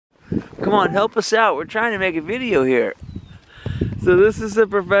Come on, help us out. We're trying to make a video here. So this is a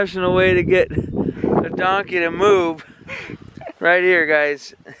professional way to get a donkey to move. Right here,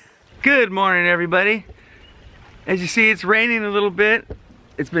 guys. Good morning, everybody. As you see, it's raining a little bit.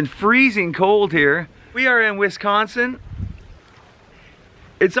 It's been freezing cold here. We are in Wisconsin.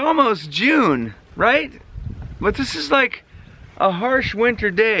 It's almost June, right? But this is like a harsh winter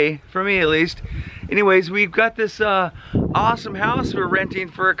day, for me at least. Anyways, we've got this awesome house we're renting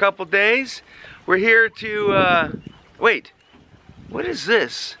for a couple days. We're here to, wait, what is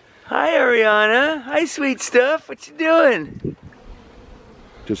this? Hi, Ariana. Hi, sweet stuff. What you doing?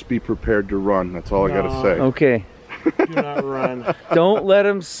 Just be prepared to run. That's all I gotta say. Okay. Do not run. Don't let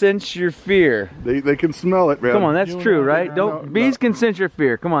them sense your fear. They can smell it, man. Come on, that's true, right? Don't BeeZ can sense your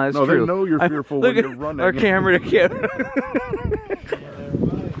fear. Come on, that's true. They know you're fearful when you're running. Our camera kid.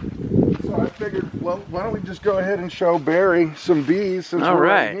 So I figured, well, why don't we just go ahead and show Barry some BeeZ since we're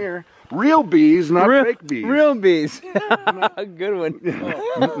right here. Real BeeZ, not fake BeeZ. Real BeeZ. Good one.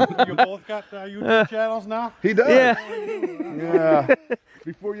 You both got YouTube channels now? He does. Yeah. Yeah.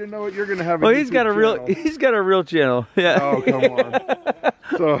 Before you know it, you're gonna have a Oh, YouTube he's got a real channel. Yeah. Oh, come on.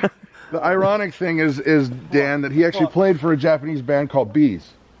 So the ironic thing is Dan, that he actually played for a Japanese band called BeeZ.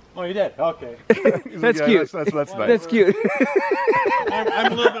 Oh, you did? Okay. That's cute. That's nice. That's cute.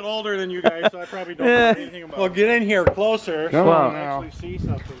 I'm a little bit older than you guys, so I probably don't know anything about it. Well, get in here closer Come so on I now. actually see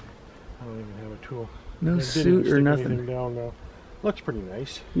something. I don't even have a tool. No I didn't suit or stick nothing. anything down, though. Looks pretty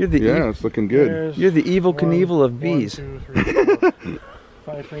nice. You're the It's looking good. You're the evil Knievel of BeeZ. 1, 2, 3, 4.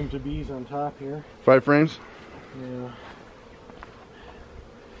 5 frames of BeeZ on top here. 5 frames? Yeah.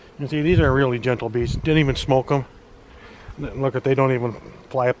 You see, these are really gentle BeeZ. Didn't even smoke them. Look at, they don't even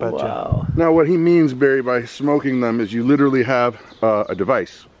fly up at you. Now what he means, Barry, by smoking them is you literally have a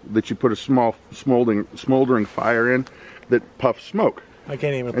device that you put a small smoldering fire in that puffs smoke. I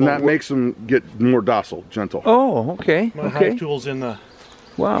can't even. And that makes them get more docile, gentle. Oh, okay. My hive tool's in the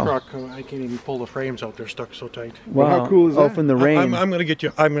truck. I can't even pull the frames out. They're stuck so tight. Wow. Well, how cool is that? Oh, from the rain. I'm gonna get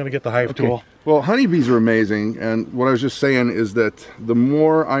you. I'm gonna get the hive tool. Well, honeybees are amazing, and what I was just saying is that the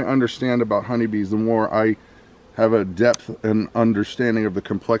more I understand about honeybees, the more I have a depth and understanding of the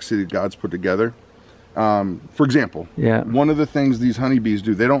complexity that God's put together. For example, one of the things these honeybees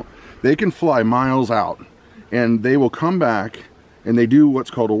do, they can fly miles out, and they will come back and they do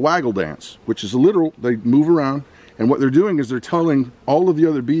what's called a waggle dance, which is a literal, they move around, and what they're doing is they're telling all of the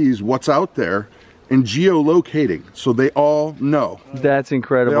other bees what's out there and geolocating, so they all know. That's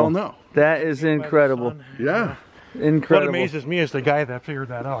incredible. They all know. That is incredible. Yeah. Incredible. What amazes me is the guy that figured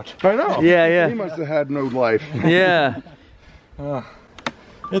that out. I know. Yeah. He must have had no life. Yeah.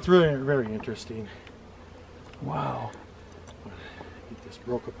 It's really very interesting. Wow. Get this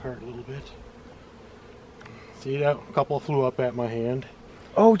broke apart a little bit. See that? A couple flew up at my hand.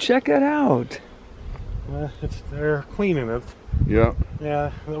 Oh, check that out. They're cleaning it. Yeah.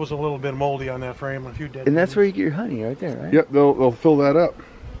 Yeah, that was a little bit moldy on that frame. A few dead. And that's where you get your honey, right there, right? Yep, they'll fill that up.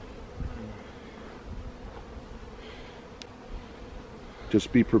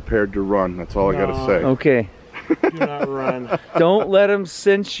 Just be prepared to run. That's all I gotta say. Okay. Do not run. Don't let them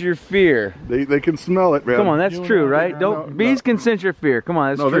sense your fear. They can smell it, man. Come on, that's true, right? Don't BeeZ can sense your fear. Come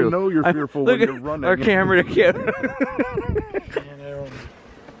on, that's true. They know you're fearful when you're running. Our camera kid.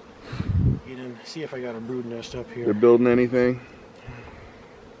 See if I got a brood nest up here. They're building anything?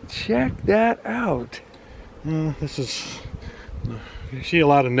 Check that out. This is. You see a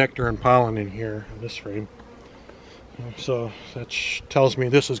lot of nectar and pollen in here in this frame. So that tells me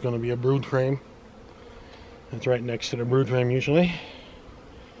this is going to be a brood frame. It's right next to the brood frame usually.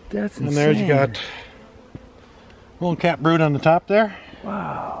 That's insane. And there's you got a little cat brood on the top there.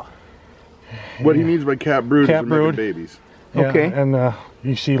 Wow. What he means by cat brood is making babies. Yeah, okay. And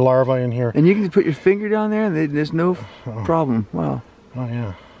you see larvae in here. And you can put your finger down there and there's no problem. Wow. Oh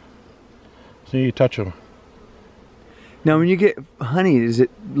yeah. See, you touch them. Now when you get honey, does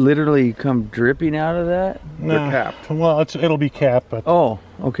it literally come dripping out of that? They're capped. Well, it'll be capped, but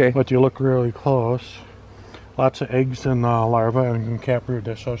okay. But you look really close. Lots of eggs and larvae and cat brood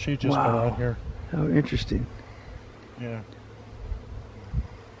there. So she's just been out here. How interesting. Yeah.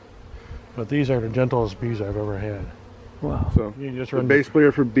 But these are the gentlest bees I've ever had. Wow. So you just the bass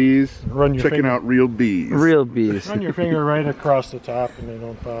player for BeeZ, checking out real BeeZ. Real BeeZ. Run your finger right across the top and they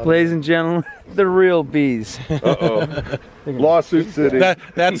don't bother. Ladies and gentlemen, the real BeeZ. Uh-oh. Lawsuit City.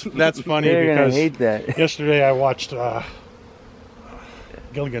 That's funny. They're because gonna hate that. Yesterday I watched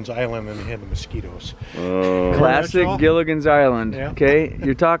Gilligan's Island and they had the mosquitoes. Classic Gilligan's Island. Yeah. Okay,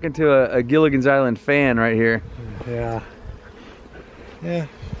 you're talking to a Gilligan's Island fan right here. Yeah. Yeah.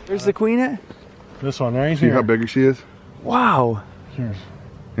 Where's the queen at? This one right See here. how big she is? Wow. Here.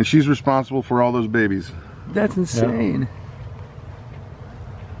 And she's responsible for all those babies. That's insane. Yeah.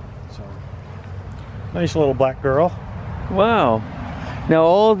 So, nice little black girl. Wow. Now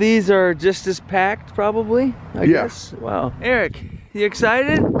all these are just as packed, probably, I guess. Wow. Eric, you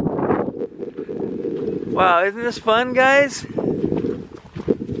excited? Wow, isn't this fun, guys?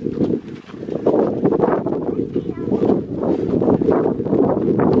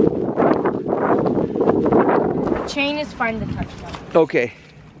 Chain is fine to touch though. Okay.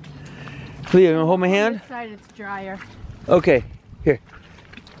 Leo, you wanna hold my hand? This side it's drier. Okay. Here.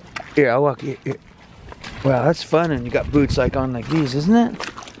 Here, I'll walk you. Here. Wow, that's fun, and you got boots like on like these, isn't it?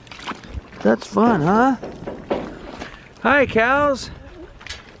 That's fun, huh? Hi, cows.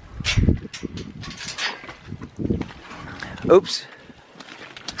 Oops.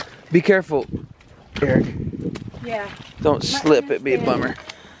 Be careful, Eric. Yeah. Don't slip. It'd be a bummer.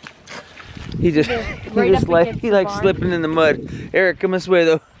 He just, Right he just up against the likes barn. slipping in the mud. Eric, come this way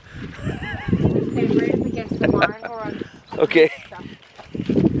though. Stay right up against the barn or on Okay. stuff.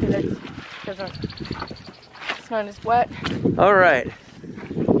 Because it's not as wet. All right.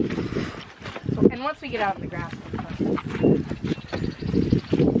 So, and once we get out of the grass, it's fine.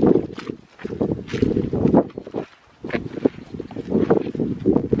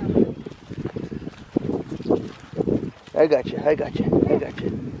 I got you. I got you. I got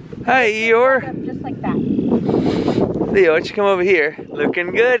you. Hi, Eeyore. Just like that. Leo, why don't you come over here?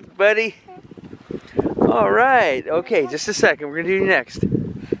 Looking good, buddy. All right. Okay, just a second. We're gonna do you next.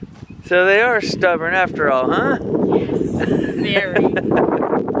 So they are stubborn after all, huh? Very.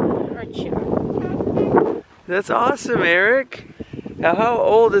 Aren't you? That's awesome, Eric. Now, how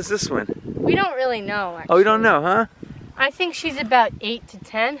old is this one? We don't really know, actually. Oh, you don't know, huh? I think she's about 8 to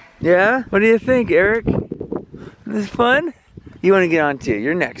 10. Yeah? What do you think, Eric? This fun? You want to get on too?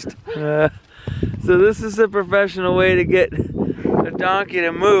 You're next. So this is a professional way to get a donkey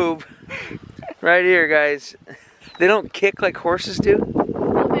to move. Right here, guys. They don't kick like horses do.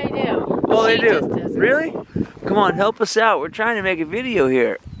 Well, they do. Well, they She do. just doesn't. Really? Come on, help us out. We're trying to make a video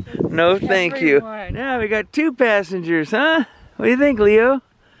here. No, thank you. Everyone. Yeah, we got 2 passengers, huh? What do you think, Leo?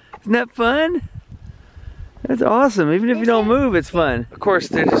 Isn't that fun? That's awesome. Even if you don't move, it's fun. Of course,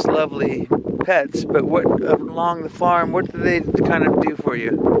 they're just lovely pets, but what along the farm, what do they kind of do for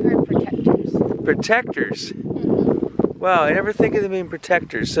you? They're protectors. Protectors? Wow, I never think of them being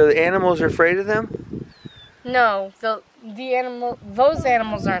protectors. So the animals are afraid of them? No, those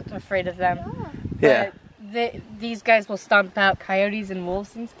animals aren't afraid of them. Yeah. But these guys will stomp out coyotes and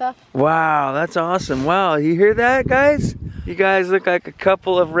wolves and stuff. Wow, that's awesome. Wow, you hear that, guys? You guys look like a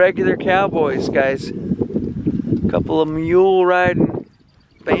couple of regular cowboys, guys. A couple of mule riding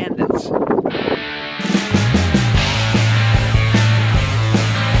bandits.